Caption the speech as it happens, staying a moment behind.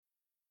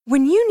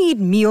When you need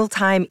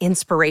mealtime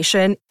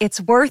inspiration,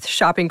 it's worth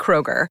shopping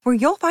Kroger, where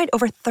you'll find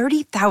over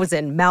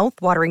 30,000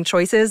 mouth-watering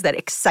choices that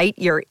excite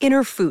your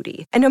inner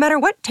foodie. And no matter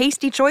what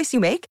tasty choice you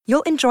make,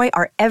 you'll enjoy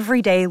our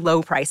everyday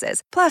low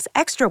prices, plus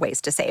extra ways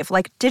to save,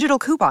 like digital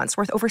coupons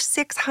worth over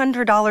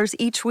 $600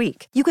 each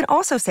week. You can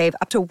also save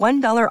up to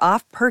 $1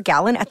 off per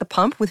gallon at the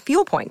pump with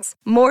fuel points.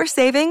 More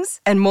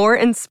savings and more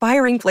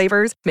inspiring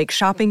flavors make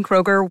shopping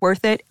Kroger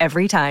worth it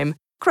every time.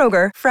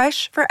 Kroger,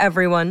 fresh for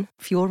everyone.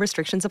 Fuel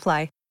restrictions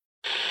apply.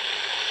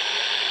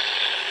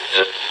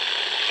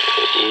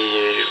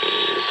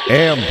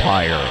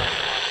 Empire.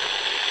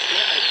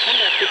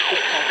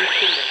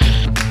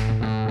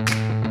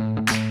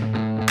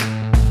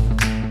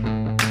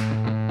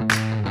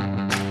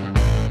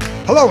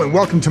 Hello and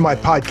welcome to my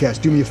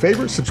podcast. Do me a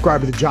favor,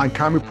 subscribe to the John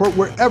Keim Report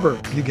wherever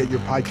you get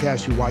your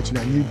podcast. You're watching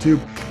on YouTube.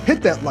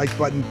 Hit that like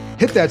button,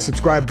 hit that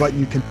subscribe button.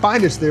 You can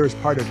find us there as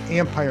part of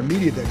Empire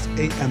Media. That's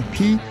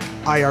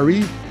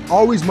AMPIRE.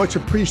 Always much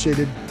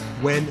appreciated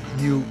when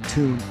you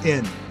tune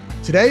in.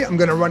 Today, I'm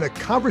going to run a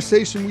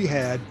conversation we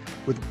had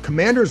with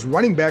Commanders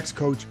running backs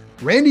coach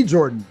Randy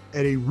Jordan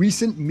at a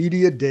recent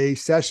media day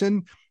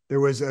session. There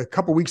was a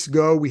couple weeks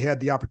ago, we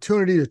had the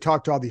opportunity to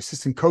talk to all the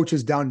assistant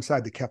coaches down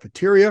inside the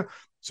cafeteria.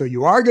 So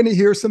you are going to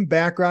hear some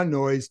background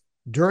noise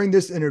during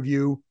this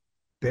interview.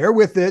 Bear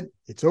with it.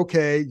 It's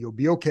okay. You'll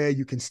be okay.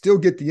 You can still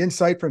get the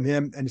insight from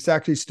him, and it's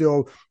actually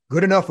still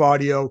good enough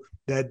audio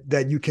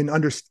that you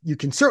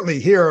can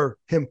certainly hear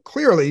him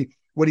clearly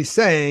what he's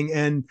saying,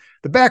 and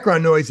the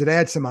background noise that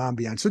adds some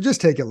ambiance. So just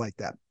take it like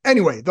that.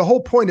 Anyway, the whole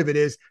point of it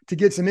is to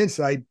get some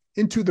insight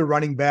into the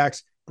running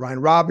backs. Brian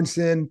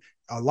Robinson,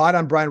 a lot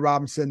on Brian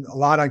Robinson, a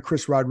lot on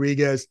Chris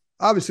Rodriguez,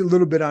 obviously a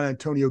little bit on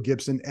Antonio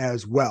Gibson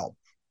as well.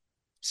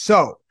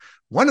 So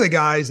one of the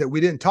guys that we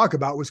didn't talk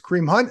about was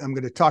Kareem Hunt. I'm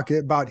going to talk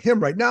about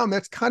him right now, and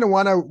that's kind of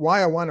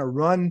why I want to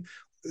run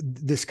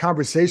this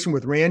conversation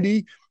with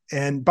Randy.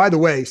 And by the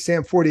way,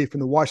 Sam Fortier from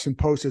the Washington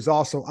Post is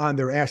also on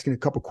there asking a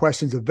couple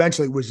questions.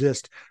 Eventually, it was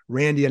just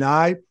Randy and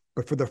I.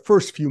 But for the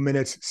first few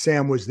minutes,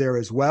 Sam was there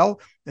as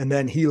well. And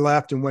then he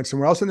left and went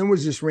somewhere else. And then it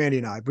was just Randy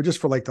and I, but just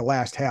for like the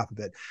last half of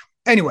it.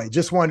 Anyway,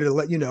 just wanted to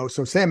let you know.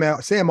 So Sam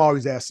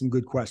always asks some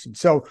good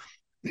questions. So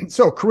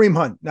Kareem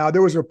Hunt. Now,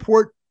 there was a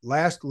report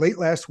late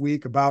last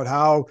week about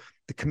how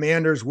the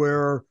Commanders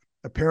were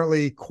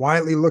apparently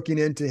quietly looking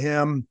into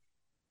him.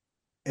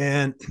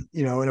 And,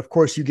 and of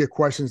course you get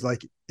questions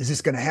like, is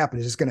this going to happen?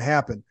 Is this going to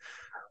happen?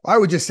 I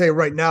would just say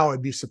right now,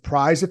 I'd be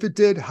surprised if it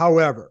did.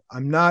 However,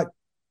 I'm not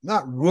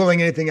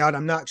ruling anything out.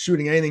 I'm not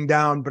shooting anything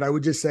down, but I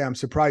would just say I'm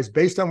surprised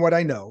based on what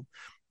I know,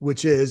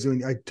 which is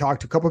when I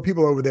talked to a couple of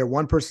people over there.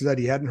 One person said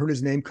he hadn't heard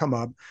his name come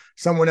up.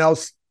 Someone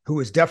else who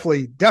was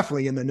definitely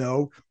in the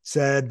know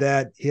said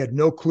that he had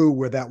no clue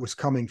where that was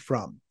coming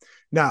from.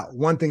 Now,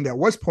 one thing that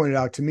was pointed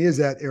out to me is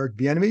that Eric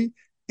Bieniemy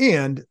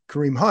and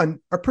Kareem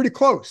Hunt are pretty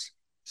close.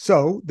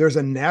 So there's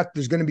going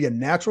to be a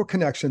natural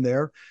connection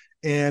there.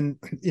 And,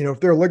 if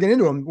they're looking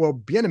into him, well,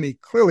 Bieniemy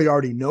clearly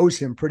already knows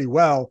him pretty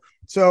well.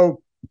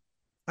 So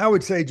I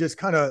would say just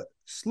kind of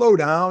slow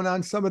down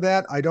on some of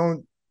that.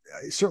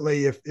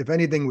 Certainly if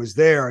anything was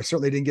there, I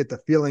certainly didn't get the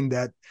feeling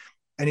that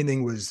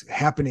anything was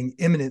happening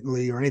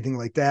imminently or anything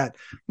like that.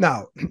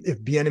 Now, if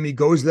Bieniemy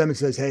goes to them and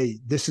says, hey,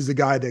 this is a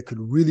guy that could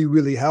really,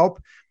 really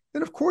help,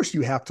 then of course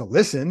you have to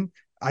listen.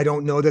 I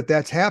don't know that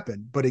that's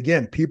happened. But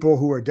again, people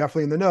who are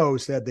definitely in the know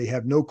said they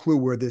have no clue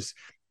where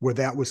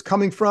that was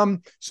coming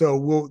from.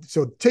 So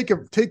take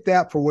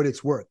that for what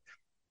it's worth.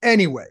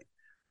 Anyway,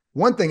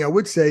 one thing I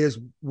would say is,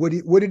 would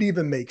it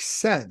even make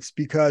sense?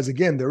 Because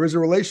again, there is a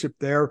relationship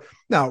there.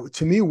 Now,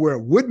 to me, where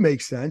it would make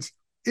sense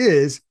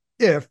is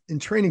if in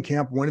training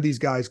camp, one of these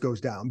guys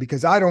goes down,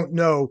 because I don't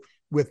know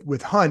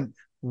with Hunt,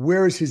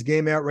 where is his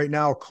game at right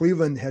now?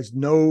 Cleveland has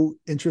no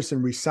interest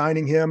in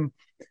re-signing him.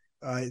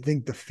 I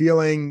think the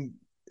feeling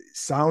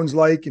sounds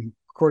like, and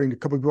according to a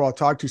couple of people I'll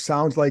talk to,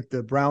 sounds like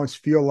the Browns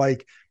feel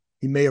like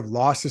he may have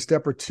lost a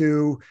step or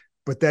two,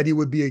 but that he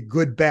would be a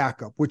good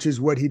backup, which is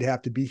what he'd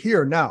have to be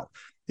here. Now,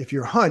 if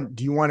you're Hunt,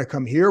 do you want to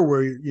come here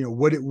where,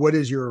 what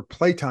is your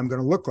play time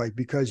going to look like?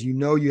 Because you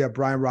have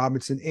Brian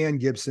Robinson and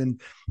Gibson.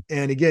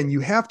 And again, you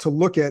have to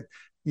look at,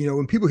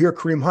 when people hear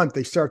Kareem Hunt,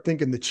 they start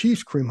thinking the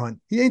Chiefs Kareem Hunt.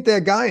 He ain't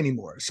that guy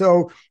anymore.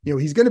 So,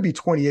 he's going to be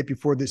 28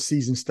 before this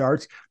season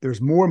starts. There's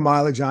more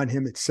mileage on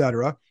him, et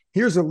cetera.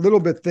 Here's a little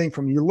bit thing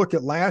from you look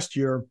at last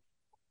year.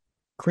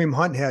 Kareem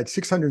Hunt had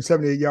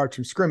 678 yards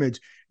from scrimmage.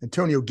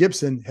 Antonio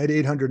Gibson had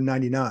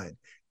 899.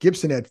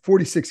 Gibson had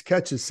 46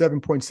 catches,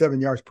 7.7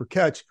 yards per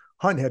catch.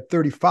 Hunt had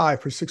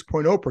 35 for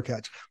 6.0 per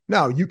catch.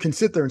 Now, you can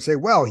sit there and say,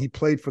 well, he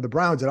played for the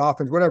Browns at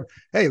offense, whatever.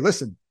 Hey,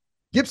 listen,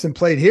 Gibson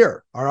played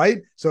here, all right?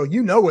 So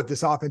you know what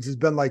this offense has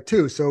been like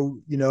too. So,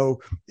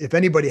 if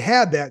anybody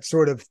had that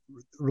sort of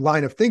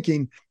line of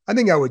thinking, I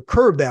think I would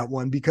curb that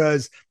one,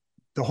 because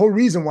the whole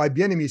reason why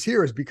Bieniemy is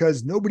here is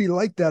because nobody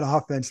liked that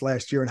offense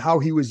last year and how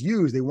he was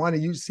used. They want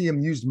to see him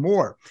used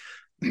more.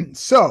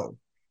 So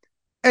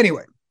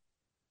anyway,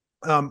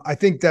 I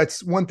think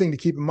that's one thing to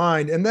keep in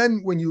mind. And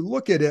then when you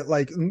look at it,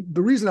 like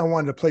the reason I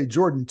wanted to play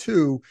Jordan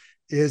too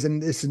is,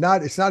 and it's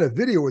not a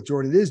video with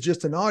Jordan, it is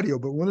just an audio,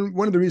 but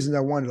one of the reasons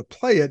I wanted to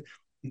play it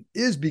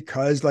is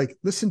because, like,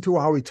 listen to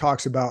how he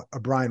talks about a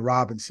Brian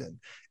Robinson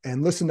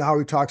and listen to how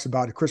he talks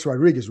about Chris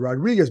Rodriguez.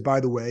 Rodriguez, by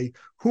the way,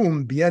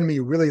 whom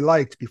Bieniemy really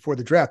liked before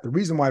the draft. The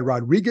reason why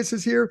Rodriguez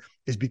is here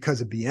is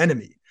because of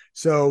Bieniemy.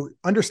 So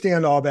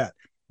understand all that.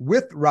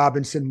 With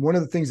Robinson, one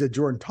of the things that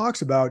Jordan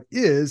talks about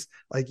is,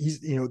 like,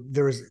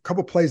 there's a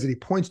couple plays that he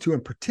points to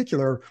in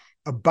particular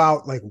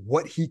about, like,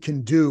 what he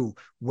can do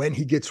when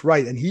he gets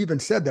right. And he even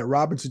said that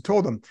Robinson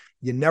told him,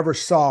 you never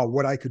saw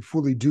what I could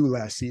fully do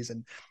last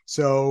season.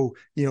 So,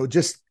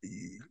 just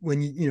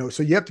when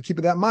so you have to keep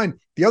that in mind.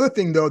 The other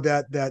thing, though,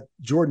 that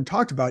Jordan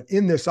talked about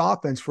in this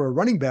offense for a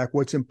running back,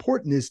 what's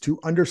important is to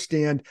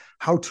understand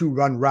how to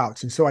run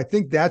routes. And so I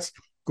think that's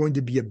going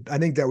to be I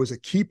think that was a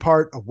key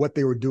part of what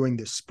they were doing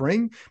this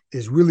spring,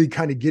 is really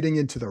kind of getting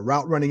into the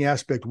route running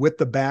aspect with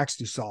the backs.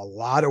 You saw a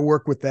lot of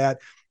work with that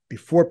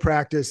before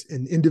practice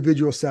in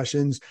individual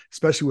sessions,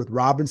 especially with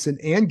Robinson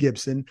and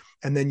Gibson.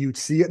 And then you'd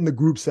see it in the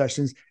group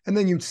sessions, and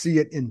then you'd see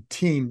it in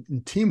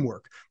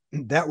teamwork.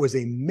 And that was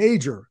a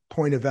major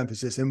point of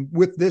emphasis. And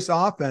with this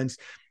offense,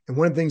 and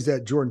one of the things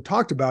that Jordan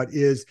talked about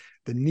is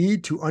the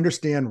need to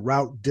understand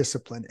route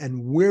discipline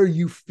and where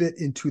you fit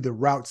into the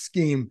route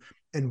scheme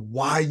and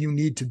why you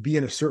need to be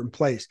in a certain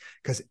place.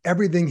 Because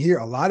everything here,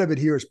 a lot of it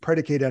here is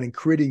predicated on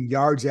creating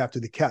yards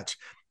after the catch.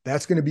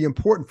 That's going to be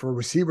important for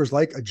receivers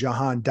like a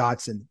Jahan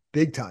Dotson,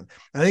 big time.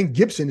 And I think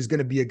Gibson is going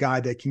to be a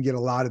guy that can get a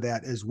lot of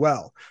that as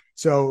well.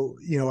 So,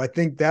 I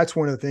think that's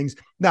one of the things.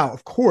 Now,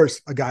 of course,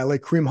 a guy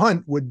like Kareem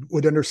Hunt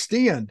would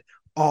understand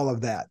all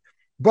of that.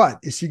 But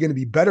is he going to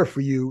be better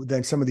for you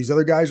than some of these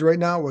other guys right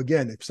now? Well,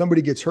 again, if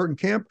somebody gets hurt in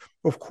camp,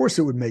 of course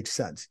it would make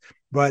sense.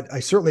 But I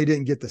certainly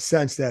didn't get the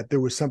sense that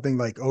there was something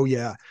like, oh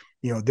yeah,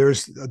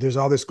 there's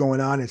all this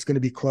going on. It's going to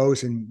be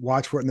close, and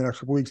watch for it in the next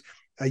couple of weeks.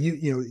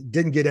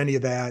 Didn't get any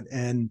of that.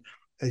 And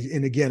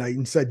again,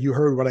 I said, you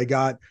heard what I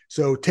got.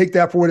 So take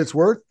that for what it's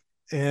worth.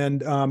 And,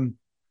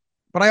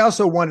 but I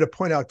also wanted to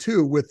point out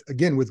too, with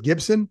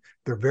Gibson,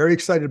 they're very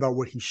excited about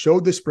what he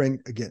showed this spring.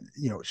 Again,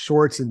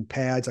 shorts and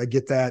pads, I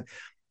get that,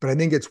 but I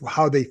think it's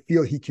how they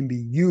feel he can be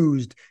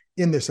used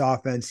in this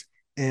offense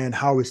and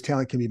how his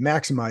talent can be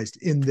maximized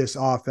in this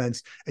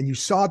offense. And you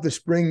saw it this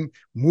spring,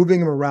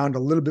 moving him around a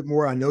little bit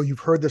more. I know you've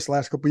heard this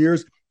last couple of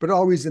years, but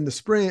always in the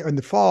spring or in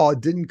the fall, it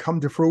didn't come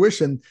to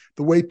fruition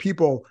the way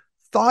people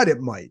thought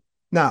it might.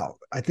 Now,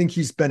 I think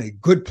he's been a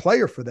good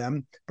player for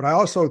them, but I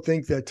also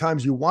think that at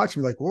times you watch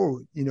me like, whoa,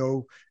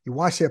 you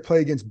watch that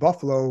play against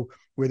Buffalo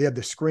where they had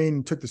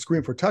took the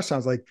screen for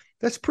touchdowns. Like,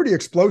 that's pretty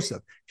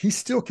explosive. He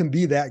still can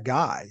be that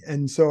guy.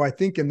 And so I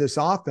think in this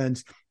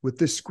offense with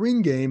this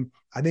screen game,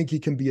 I think he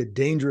can be a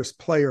dangerous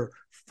player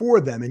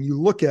for them. And you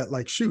look at,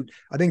 like,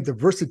 I think the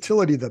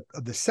versatility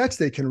of the sets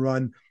they can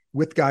run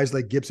with guys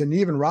like Gibson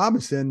and even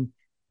Robinson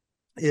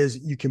is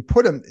you can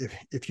put them,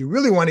 if you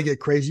really want to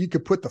get crazy, you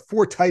could put the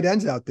 4 tight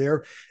ends out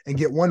there and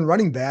get one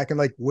running back. And,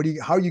 like,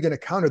 how are you going to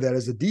counter that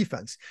as a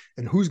defense,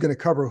 and who's going to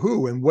cover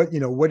who, and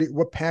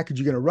what package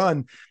you're going to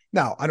run?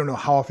 Now, I don't know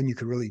how often you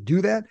could really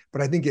do that,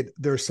 but I think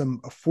there's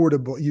some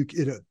affordable,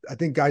 I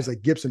think guys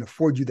like Gibson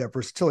afford you that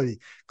versatility.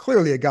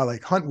 Clearly a guy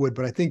like Hunt would,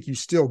 but I think you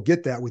still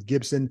get that with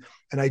Gibson.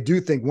 And I do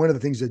think one of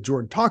the things that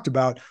Jordan talked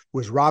about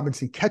was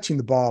Robinson catching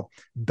the ball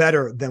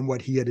better than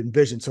what he had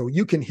envisioned. So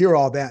you can hear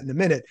all that in a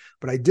minute,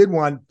 but I did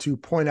want to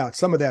point out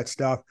some of that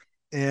stuff.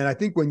 And I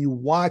think when you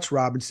watch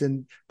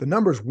Robinson, the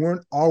numbers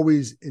weren't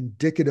always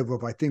indicative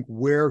of, I think,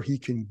 where he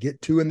can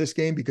get to in this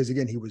game, because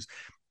again, he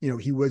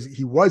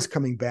was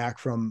coming back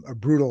from a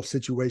brutal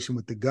situation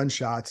with the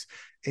gunshots.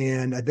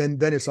 And then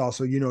it's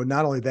also,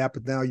 not only that,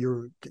 but now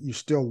you're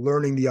still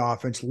learning the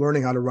offense,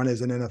 learning how to run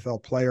as an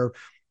NFL player.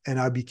 And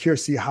I'd be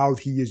curious to see how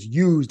he is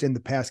used in the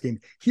pass game.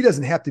 He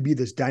doesn't have to be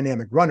this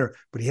dynamic runner,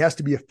 but he has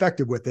to be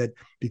effective with it,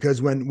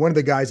 because when one of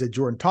the guys that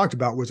Jordan talked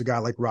about was a guy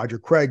like Roger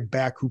Craig,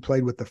 back who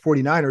played with the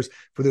 49ers,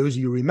 for those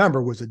of you who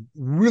remember, was a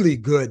really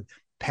good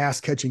pass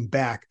catching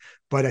back.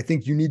 But I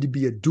think you need to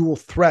be a dual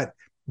threat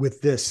with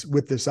this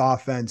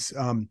offense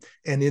and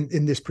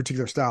in this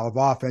particular style of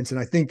offense. And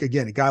I think,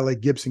 again, a guy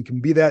like Gibson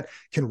can be that.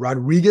 Can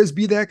Rodriguez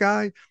be that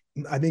guy?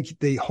 I think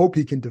they hope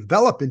he can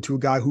develop into a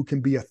guy who can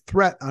be a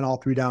threat on all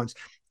 3 downs.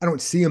 I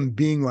don't see him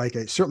being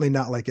certainly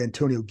not like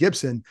Antonio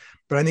Gibson,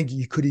 but I think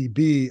could he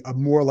be a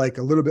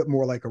little bit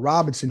more like a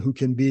Robinson, who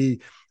can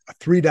be a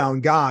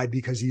 3-down guy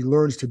because he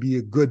learns to be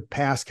a good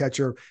pass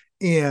catcher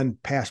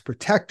and pass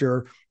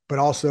protector. But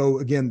also,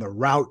 again, the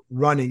route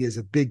running is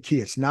a big key.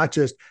 It's not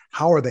just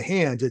how are the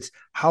hands, it's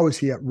how is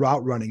he at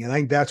route running. And I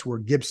think that's where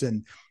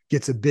Gibson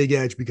gets a big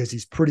edge, because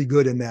he's pretty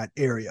good in that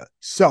area.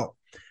 So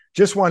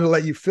just wanted to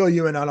let you fill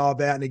you in on all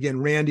that. And again,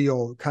 Randy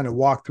will kind of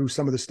walk through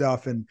some of the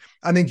stuff, and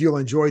I think you'll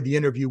enjoy the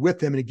interview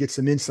with him and get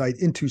some insight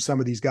into some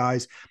of these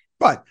guys.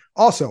 But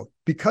also,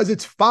 because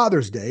it's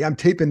Father's Day, I'm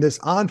taping this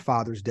on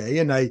Father's Day,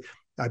 and I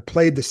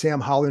played the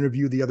Sam Howell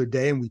interview the other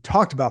day, and we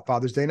talked about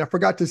Father's Day, and I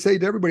forgot to say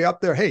to everybody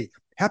out there, hey,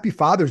 happy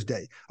Father's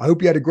Day. I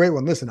hope you had a great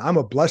one. Listen, I'm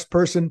a blessed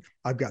person.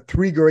 I've got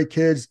 3 great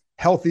kids,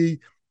 healthy,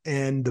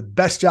 and the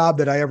best job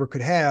that I ever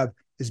could have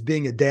is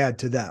being a dad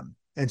to them.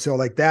 And so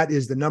like that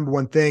is the number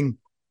one thing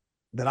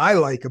that I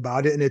like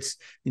about it. And it's,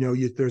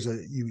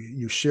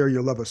 you share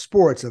your love of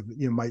sports. Of,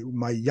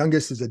 my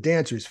youngest is a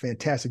dancer. He's a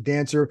fantastic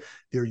dancer.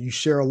 You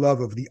share a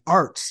love of the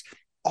arts,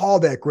 all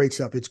that great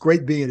stuff. It's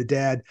great being a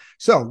dad.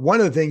 So one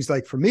of the things,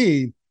 like for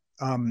me,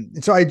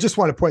 and so I just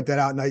want to point that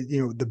out.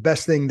 And the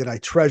best thing that I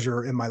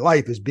treasure in my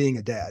life is being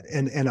a dad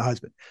and a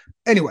husband.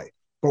 Anyway,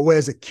 but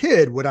as a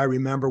kid, what I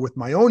remember with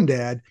my own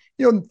dad,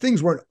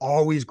 things weren't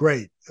always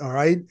great. All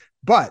right.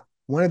 But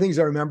one of the things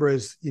I remember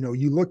is,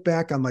 you look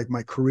back on like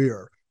my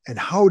career and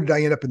how did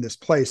I end up in this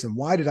place? And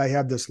why did I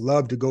have this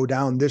love to go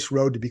down this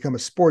road to become a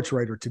sports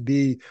writer,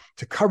 to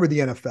cover the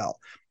NFL?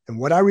 And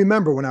what I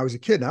remember when I was a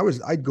kid,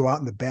 I'd go out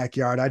in the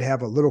backyard. I'd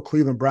have a little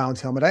Cleveland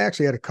Browns helmet. I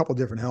actually had a couple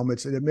different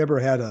helmets. I remember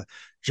I had a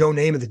Joe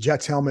Namath, the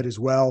Jets helmet as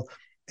well.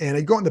 And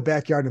I'd go in the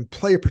backyard and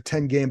play a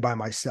pretend game by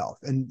myself.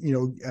 And,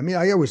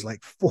 I was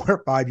like 4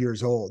 or 5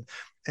 years old.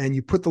 And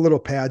you put the little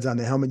pads on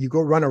the helmet, you go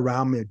run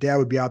around. My dad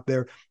would be out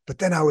there, but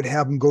then I would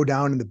have him go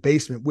down in the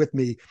basement with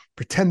me,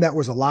 pretend that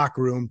was a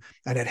locker room,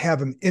 and I'd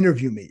have him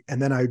interview me.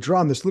 And then I would draw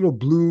on this little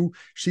blue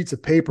sheets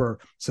of paper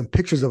some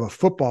pictures of a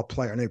football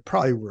player, and they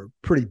probably were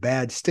pretty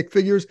bad stick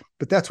figures,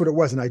 but that's what it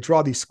was. And I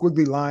draw these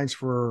squiggly lines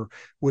for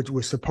which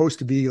was supposed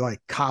to be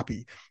like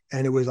copy.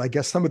 And it was, I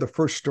guess, some of the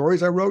first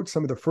stories I wrote,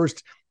 some of the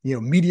first,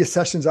 media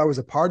sessions I was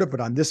a part of. But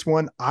on this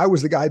one, I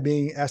was the guy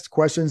being asked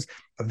questions.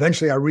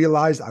 Eventually, I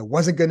realized I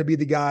wasn't going to be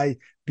the guy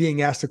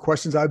being asked the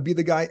questions. I would be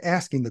the guy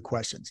asking the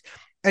questions.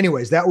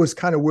 Anyways, that was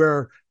kind of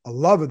where a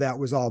love of that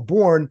was all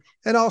born.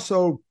 And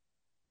also,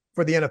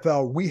 for the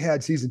NFL, we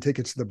had season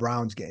tickets to the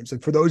Browns games.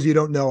 And for those of you who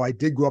don't know, I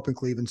did grow up in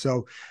Cleveland.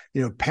 So,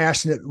 grew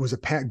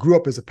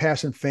up as a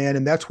passionate fan.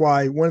 And that's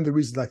why one of the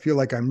reasons I feel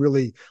like I'm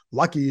really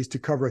lucky is to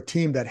cover a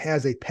team that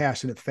has a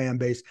passionate fan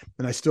base.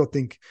 And I still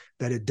think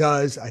that it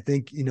does. I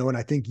think, and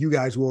I think you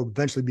guys will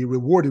eventually be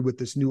rewarded with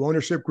this new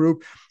ownership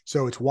group.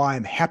 So it's why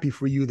I'm happy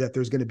for you that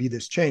there's going to be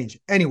this change.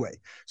 Anyway,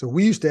 so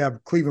we used to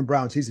have Cleveland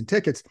Browns season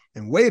tickets.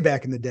 And way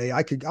back in the day,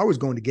 I was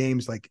going to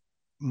games like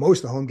most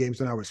of the home games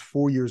when I was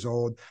 4 years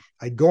old.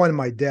 I'd go on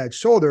my dad's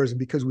shoulders, and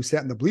because we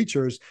sat in the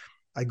bleachers,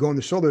 I'd go on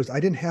the shoulders.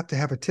 I didn't have to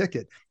have a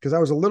ticket because I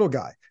was a little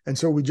guy. And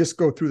so we just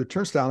go through the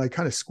turnstile and I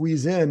kind of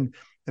squeeze in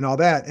and all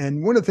that.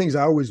 And one of the things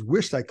I always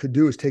wished I could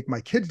do is take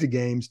my kids to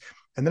games.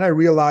 And then I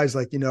realized,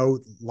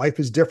 life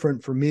is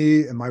different for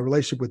me and my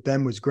relationship with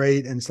them was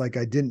great. And it's like,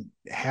 I didn't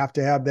have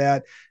to have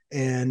that.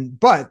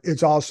 But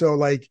it's also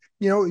like,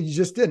 you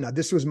just didn't.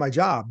 This was my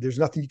job. There's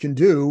nothing you can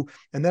do.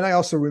 And then I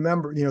also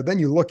remember, then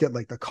you look at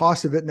like the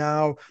cost of it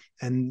now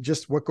and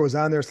just what goes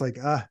on there. It's like,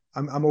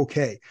 I'm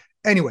okay.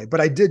 Anyway, but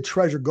I did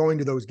treasure going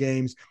to those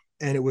games,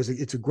 and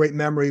it's a great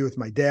memory with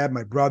my dad,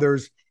 my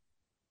brothers.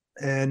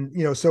 And,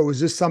 so it was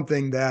just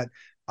something that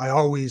I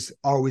always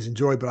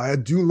enjoyed. But I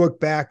do look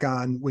back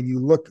on, when you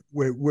look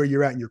where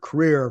you're at in your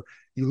career,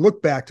 you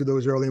look back to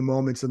those early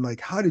moments and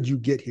like, how did you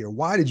get here?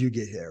 Why did you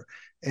get here?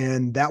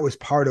 And that was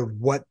part of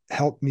what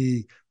helped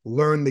me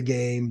learn the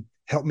game,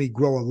 helped me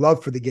grow a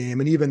love for the game.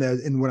 And even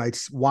when I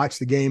watched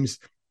the games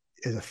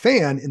as a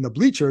fan in the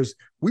bleachers,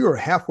 we were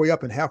halfway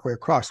up and halfway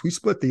across. We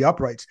split the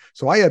uprights.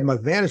 So I had, my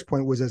vantage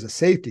point was as a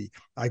safety.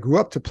 I grew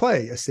up to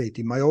play a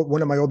safety.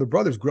 One of my older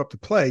brothers grew up to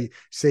play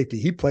safety.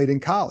 He played in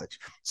college.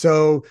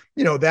 So,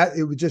 that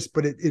it was just,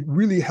 but it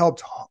really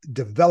helped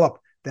develop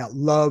that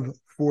love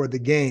for the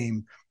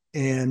game.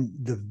 And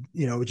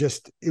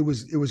it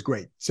was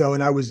great. So,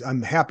 and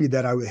I'm happy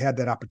that I had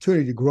that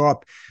opportunity to grow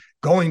up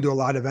going to a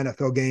lot of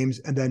NFL games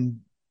and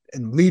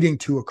leading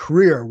to a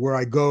career where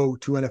I go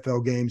to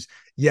NFL games.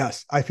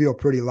 Yes, I feel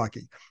pretty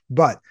lucky.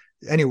 But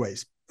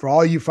anyways, for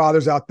all you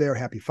fathers out there,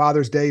 happy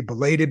Father's Day,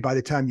 belated by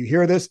the time you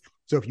hear this.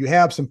 So if you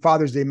have some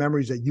Father's Day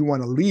memories that you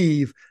want to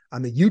leave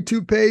on the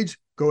YouTube page,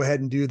 go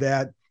ahead and do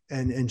that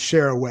and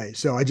share away.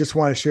 So I just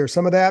want to share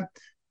some of that.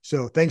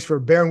 So thanks for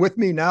bearing with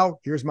me. Now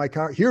here's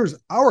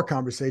our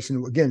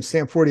conversation. Again,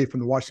 Sam Fortier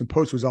from the Washington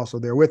Post was also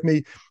there with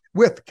me,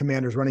 with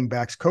Commanders running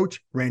backs coach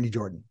Randy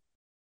Jordan.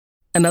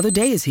 Another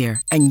day is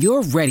here, and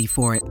you're ready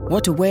for it.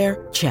 What to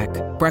wear? Check.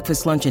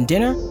 Breakfast, lunch, and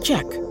dinner?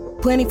 Check.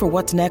 Planning for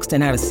what's next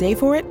and how to save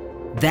for it?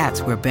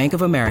 That's where Bank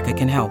of America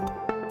can help.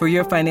 For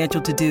your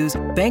financial to-dos,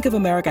 Bank of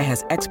America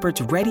has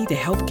experts ready to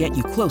help get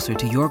you closer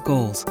to your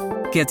goals.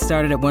 Get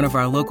started at one of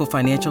our local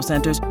financial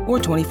centers or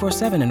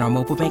 24/7 in our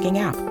mobile banking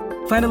app.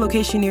 Find a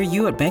location near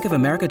you at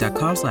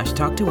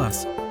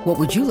bankofamerica.com/talktous. What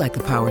would you like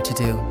the power to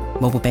do?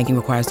 Mobile banking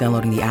requires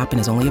downloading the app and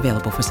is only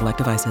available for select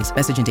devices.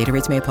 Message and data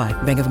rates may apply.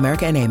 Bank of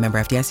America N.A., member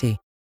FDIC.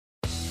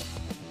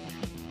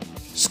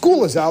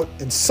 School is out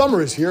and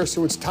summer is here,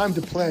 so it's time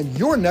to plan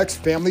your next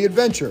family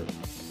adventure.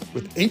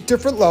 With 8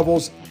 different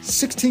levels,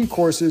 16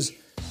 courses,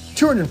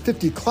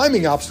 250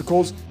 climbing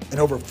obstacles, and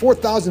over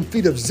 4,000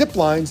 feet of zip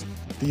lines,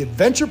 the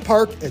Adventure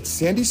Park at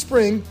Sandy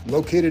Spring,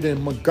 located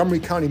in Montgomery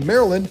County,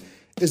 Maryland,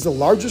 is the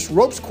largest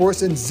ropes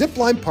course and zip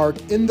line park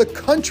in the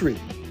country.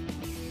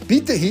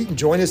 Beat the heat and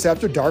join us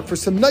after dark for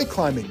some night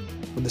climbing.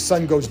 When the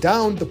sun goes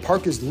down, the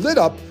park is lit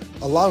up,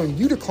 allowing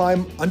you to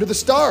climb under the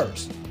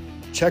stars.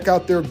 Check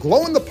out their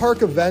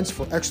glow-in-the-park events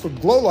for extra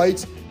glow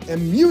lights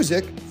and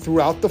music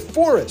throughout the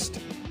forest.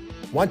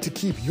 Want to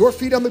keep your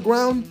feet on the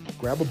ground?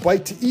 Grab a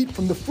bite to eat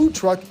from the food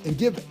truck and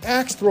give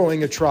axe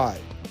throwing a try.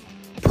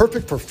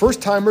 Perfect for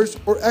first-timers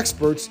or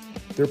experts,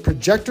 their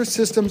projector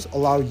systems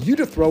allow you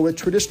to throw at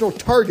traditional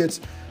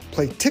targets,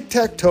 play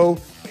tic-tac-toe,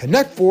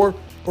 Connect Four,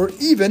 or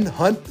even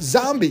hunt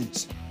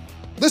zombies.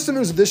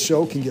 Listeners of this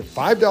show can get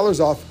 $5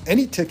 off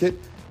any ticket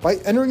by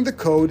entering the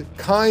code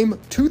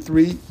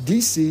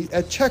KEIM23DC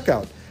at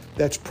checkout.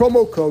 That's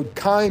promo code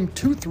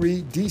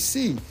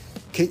KEIM23DC,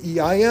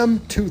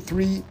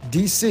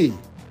 KEIM23DC.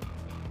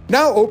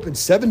 Now open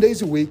 7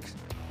 days a week,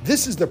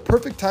 this is the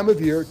perfect time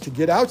of year to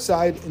get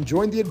outside and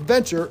join the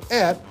adventure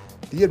at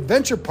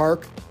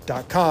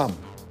theadventurepark.com.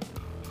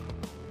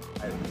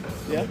 I'm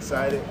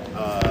excited.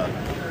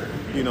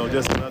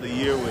 Just another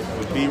year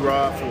with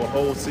B-Rob for a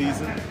whole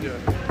season.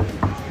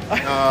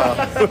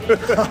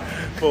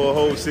 For a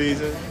whole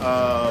season.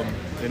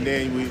 And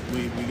then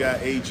we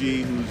got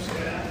AG who's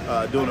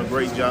doing a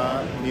great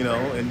job,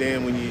 and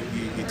then when you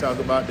talk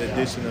about the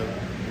addition of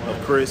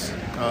Chris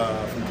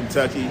from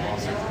Kentucky,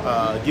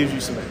 gives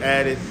you some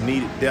added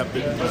needed depth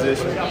at the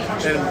position.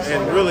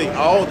 And really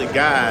all the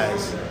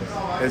guys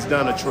has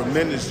done a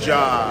tremendous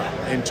job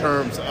in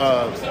terms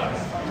of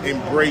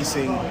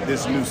embracing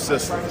this new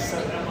system,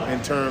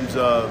 in terms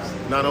of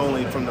not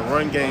only from the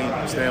run game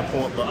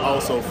standpoint, but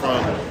also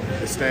from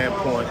the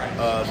standpoint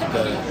of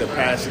the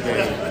passing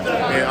game,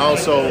 and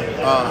also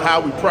how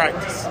we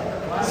practice.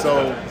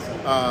 So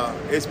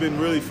it's been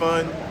really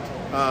fun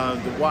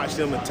to watch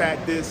them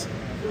attack this,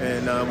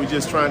 and we're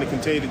just trying to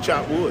continue to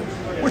chop wood.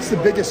 What's the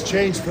biggest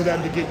change for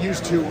them to get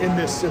used to in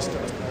this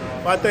system?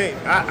 Well, I think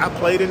I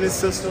played in this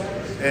system,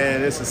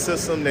 and it's a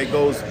system that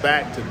goes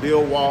back to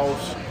Bill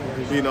Walsh,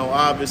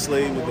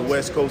 obviously with the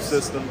West Coast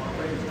system.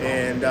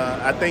 And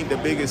I think the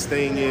biggest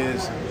thing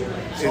is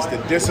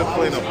the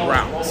discipline of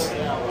routes,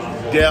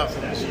 depth,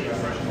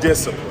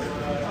 discipline,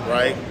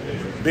 right?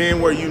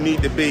 Being where you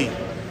need to be,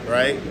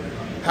 right?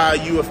 How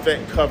you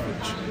affect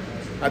coverage.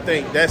 I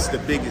think that's the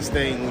biggest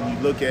thing when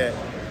you look at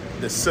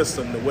the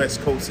system, the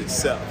West Coast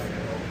itself,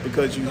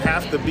 because you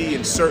have to be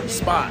in certain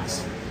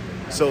spots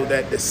so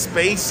that the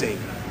spacing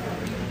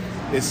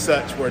is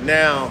such where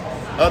now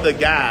other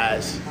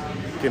guys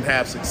can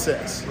have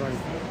success. Right.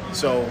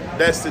 So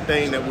that's the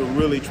thing that we're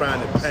really trying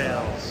to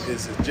pound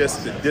is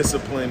just the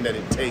discipline that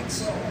it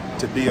takes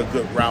to be a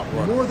good route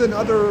runner. More than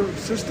other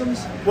systems?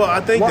 Well,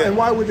 I think and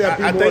why would that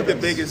be? I think the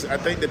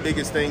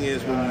biggest thing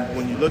is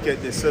when you look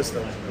at this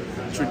system,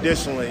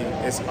 traditionally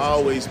it's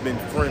always been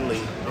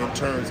friendly in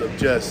terms of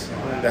just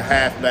the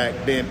halfback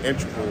being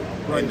integral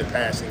in the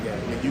passing game.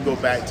 I mean, you go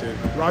back to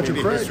Roger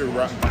Craig,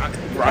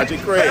 right?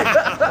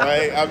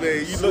 I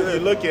mean, you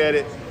look at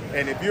it,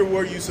 and if you're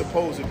where you're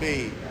supposed to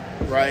be,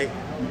 right?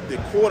 The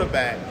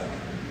quarterback,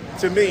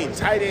 to me,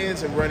 tight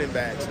ends and running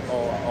backs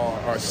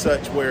are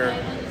such where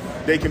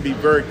they can be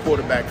very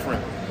quarterback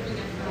friendly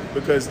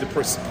because the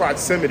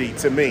proximity,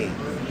 to me,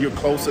 you're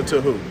closer to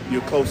who?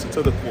 You're closer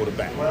to the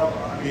quarterback.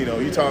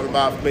 You're talking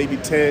about maybe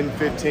 10,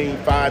 15,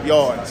 5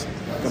 yards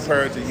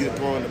compared to you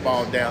throwing the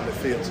ball down the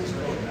field.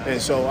 And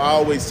so I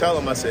always tell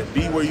them, I said,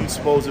 be where you're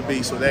supposed to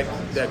be so that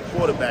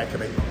quarterback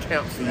can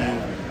account for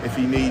you if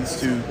he needs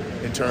to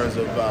in terms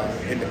of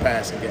in the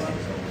passing game.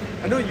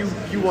 I know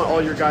you want all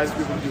your guys to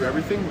be able to do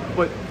everything,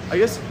 but I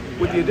guess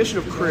with the addition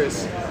of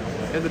Chris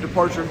and the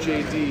departure of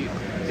JD,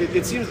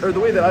 it seems, or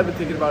the way that I've been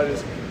thinking about it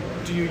is,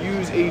 do you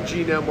use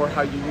AG now more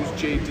how you use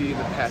JD in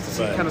the past? Does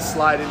he kind of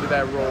slide into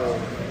that role?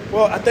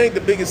 Well, I think the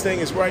biggest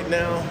thing is right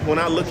now when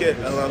I look at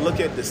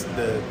this,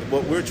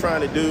 what we're trying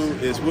to do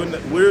is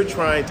we're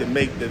trying to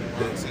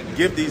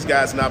give these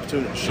guys an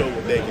opportunity to show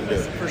what they can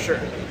do. For sure.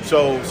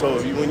 So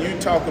when you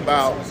talk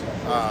about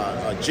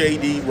a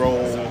JD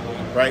role,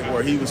 right,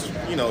 where he was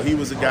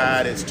a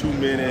guy that's 2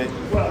 minute,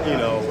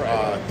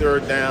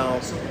 third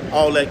down,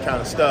 all that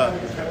kind of stuff.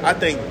 I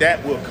think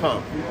that will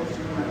come.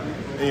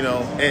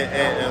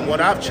 And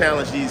what I've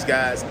challenged these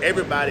guys,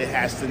 everybody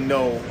has to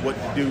know what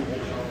to do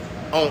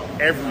on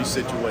every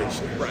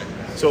situation. Right.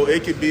 So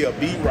it could be a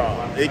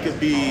B-Rob, it could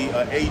be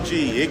a AG,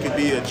 it could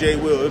be a J.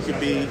 Will, it could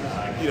be,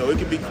 it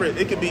could be Chris,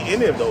 it could be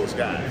any of those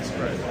guys.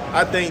 Right.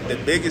 I think the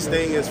biggest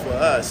thing is for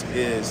us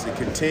is to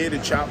continue to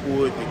chop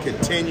wood, to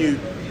continue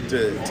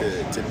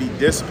to be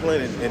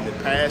disciplined in the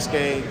pass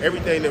game,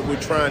 everything that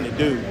we're trying to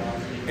do,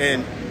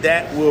 and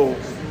that will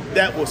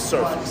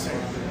surface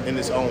in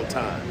its own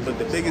time. But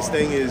the biggest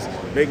thing is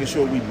making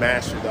sure we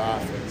master the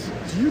offense.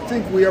 Do you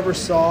think we ever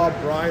saw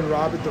Brian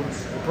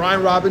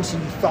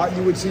Robinson you thought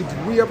you would see?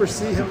 Did we ever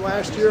see him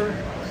last year?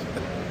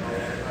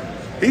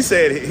 He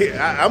said,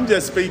 I'm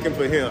just speaking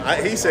for him.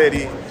 He said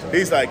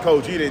he's like,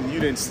 Coach, you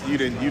didn't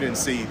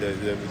see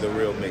the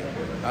real me.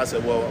 I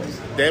said, well,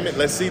 damn it,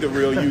 let's see the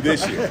real you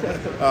this year.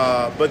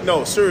 But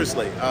no,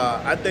 seriously,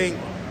 I think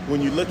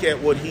when you look at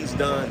what he's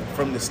done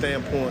from the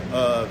standpoint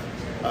of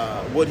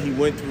what he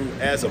went through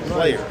as a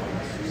player,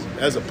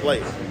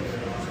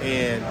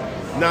 and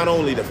not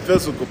only the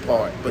physical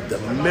part, but the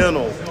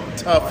mental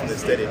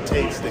toughness that it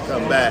takes to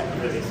come back.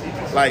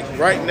 Like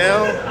right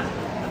now,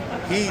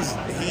 he's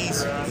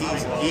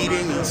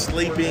eating, he's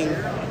sleeping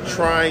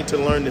trying to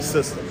learn the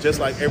system, just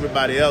like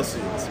everybody else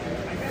is.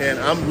 And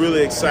I'm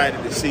really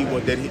excited to see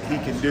what that he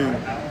can do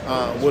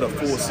with a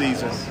full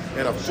season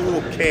and a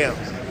full camp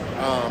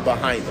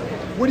behind him.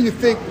 What do you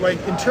think, like,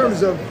 in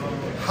terms of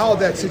how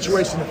that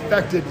situation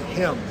affected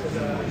him?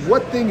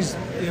 What things,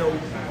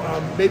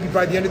 maybe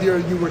by the end of the year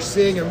you were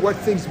seeing, and what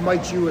things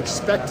might you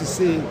expect to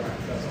see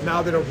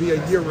now that it'll be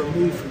a year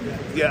removed from it?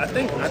 Yeah, I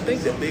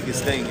think the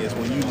biggest thing is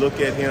when you look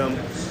at him,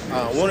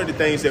 one of the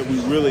things that we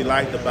really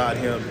liked about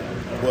him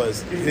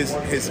was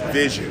his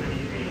vision,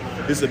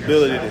 his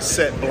ability to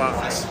set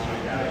blocks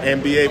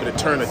and be able to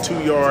turn a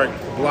 2-yard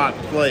block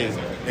play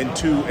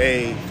into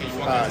a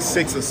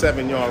 6 or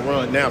 7 yard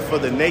run. Now, for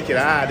the naked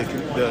eye,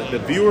 the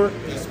viewer,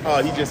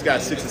 he just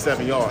got 6 or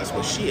 7 yards.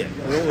 Well, shit,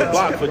 we only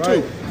blocked for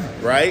 2,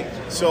 right?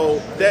 So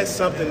that's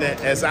something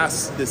that as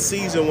the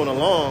season went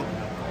along,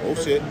 oh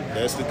shit,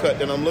 that's the cut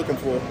that I'm looking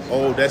for.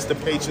 Oh, that's the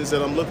patience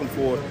that I'm looking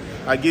for.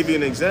 I give you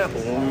an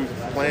example. When we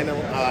were playing,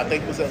 I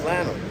think it was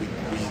Atlanta.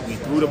 We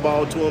threw the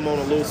ball to him on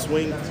a little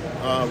swing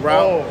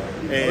route,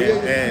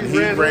 and he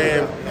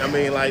ran. I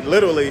mean, like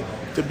literally,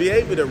 to be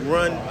able to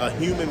run a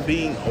human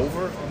being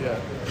over,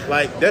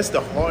 like that's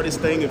the hardest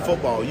thing in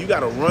football. You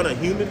got to run a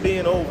human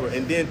being over,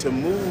 and then to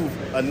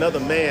move another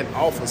man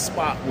off a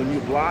spot when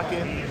you're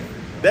blocking.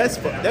 That's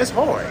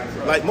hard.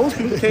 Like most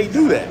people can't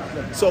do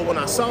that. So when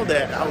I saw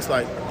that, I was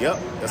like, yep,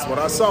 that's what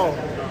I saw.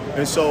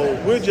 And so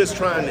we're just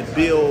trying to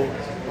build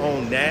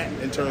on that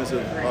in terms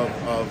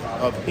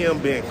of him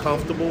being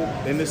comfortable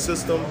in the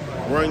system,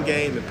 run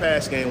game and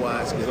pass game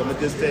wise. Because I'm gonna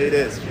just tell you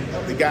this: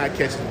 the guy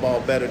catches the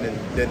ball better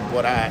than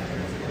what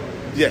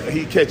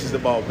he catches the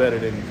ball better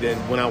than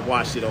when I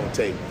watched it on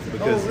tape,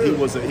 because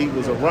he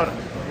was a runner.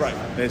 Right.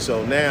 And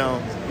so now,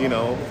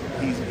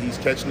 he's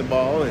catching the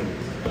ball, and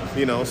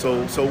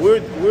so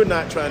we're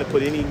not trying to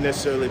put any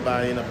necessarily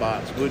by in a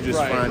box. We're just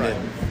trying to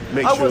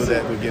make sure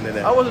that we're getting to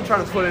that. I wasn't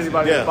trying to put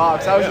anybody in a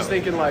box. I was just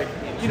thinking, like,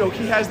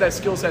 he has that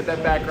skill set,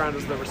 that background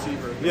as the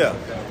receiver. Yeah.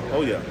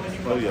 Oh yeah.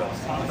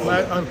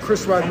 On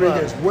Chris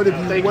Rodriguez, what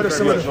are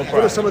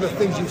some of the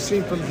things you've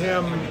seen from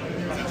him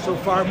so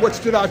far? What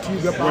stood out to you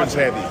about him? Runs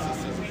heavy.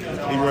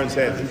 He runs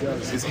heavy.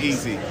 It's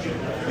easy.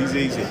 He's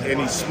easy, and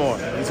he's smart.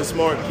 He's a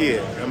smart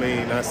kid. I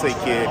mean, I say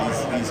kid.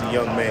 He's a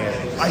young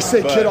man. I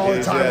say kid all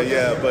the time.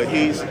 Yeah. But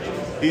he's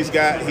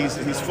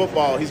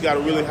football. He's got a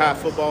really high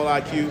football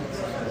IQ,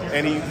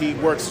 and he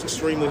works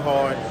extremely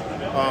hard.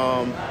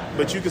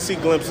 But you can see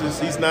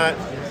glimpses.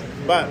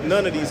 But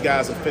none of these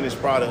guys are finished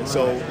product.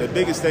 So the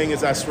biggest thing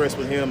is I stress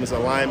with him is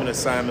alignment,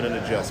 assignment, and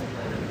adjustment.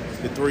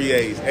 The 3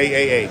 A's,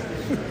 AAA.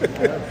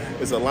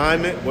 It's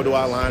alignment. What do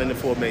I align in the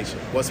formation?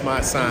 What's my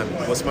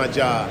assignment? What's my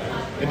job?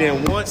 And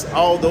then once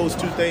all those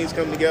 2 things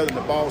come together and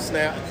the ball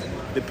snaps,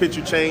 the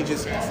picture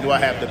changes, do I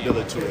have the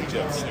ability to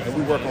adjust? And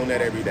we work on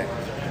that every day.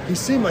 He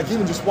seemed like,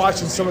 even just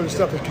watching some of the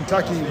stuff in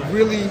Kentucky,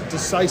 really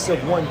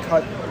decisive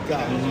one-cut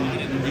guy.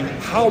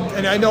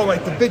 And I know,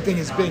 like, the big thing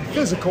is being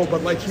physical,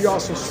 but, like, he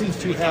also seems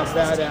to have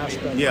that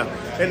aspect. Yeah,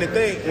 and the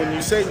thing, when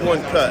you say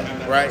one cut,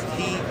 right,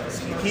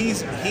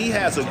 he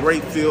has a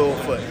great feel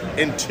for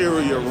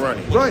interior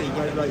running. Right.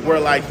 Where,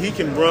 like, he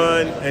can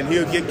run and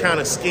he'll get kind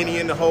of skinny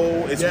in the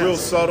hole. It's real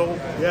subtle.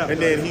 Yeah. And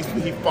then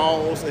he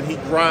falls and he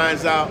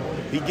grinds out.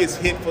 He gets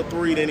hit for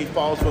 3, then he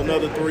falls for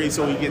another 3,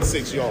 so he gets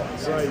 6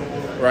 yards.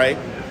 Right?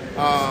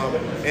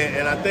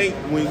 And I think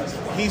when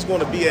he's going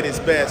to be at his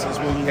best is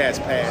when he has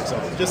pads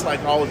on, just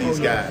like all of these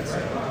guys.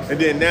 And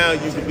then now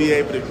you can be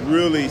able to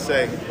really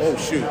say, oh,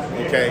 shoot,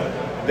 okay,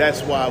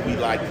 that's why we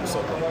like him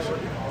so much.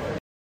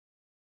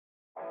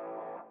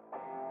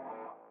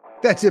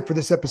 That's it for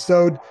this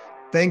episode.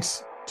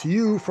 Thanks to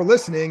you for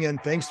listening,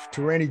 and thanks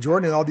to Randy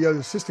Jordan and all the other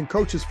assistant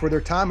coaches for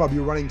their time. I'll be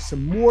running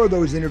some more of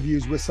those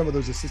interviews with some of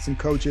those assistant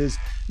coaches,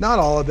 not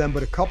all of them,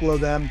 but a couple of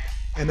them.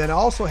 And then I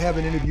also have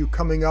an interview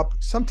coming up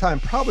sometime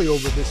probably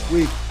over this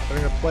week. I'm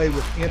going to play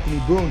with Anthony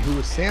Boone, who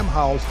was Sam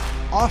Howell's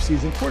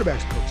offseason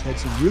quarterbacks coach. Had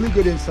some really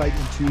good insight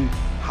into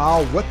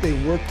what they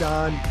worked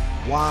on,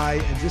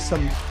 why, and just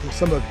some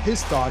of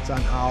his thoughts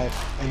on how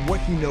and what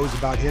he knows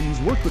about him. He's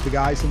worked with the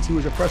guy since he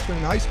was a freshman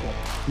in high school.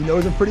 He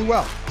knows him pretty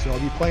well. So I'll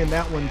be playing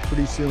that one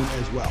pretty soon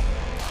as well.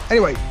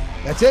 Anyway,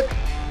 that's it.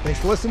 Thanks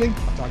for listening.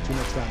 I'll talk to you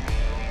next time.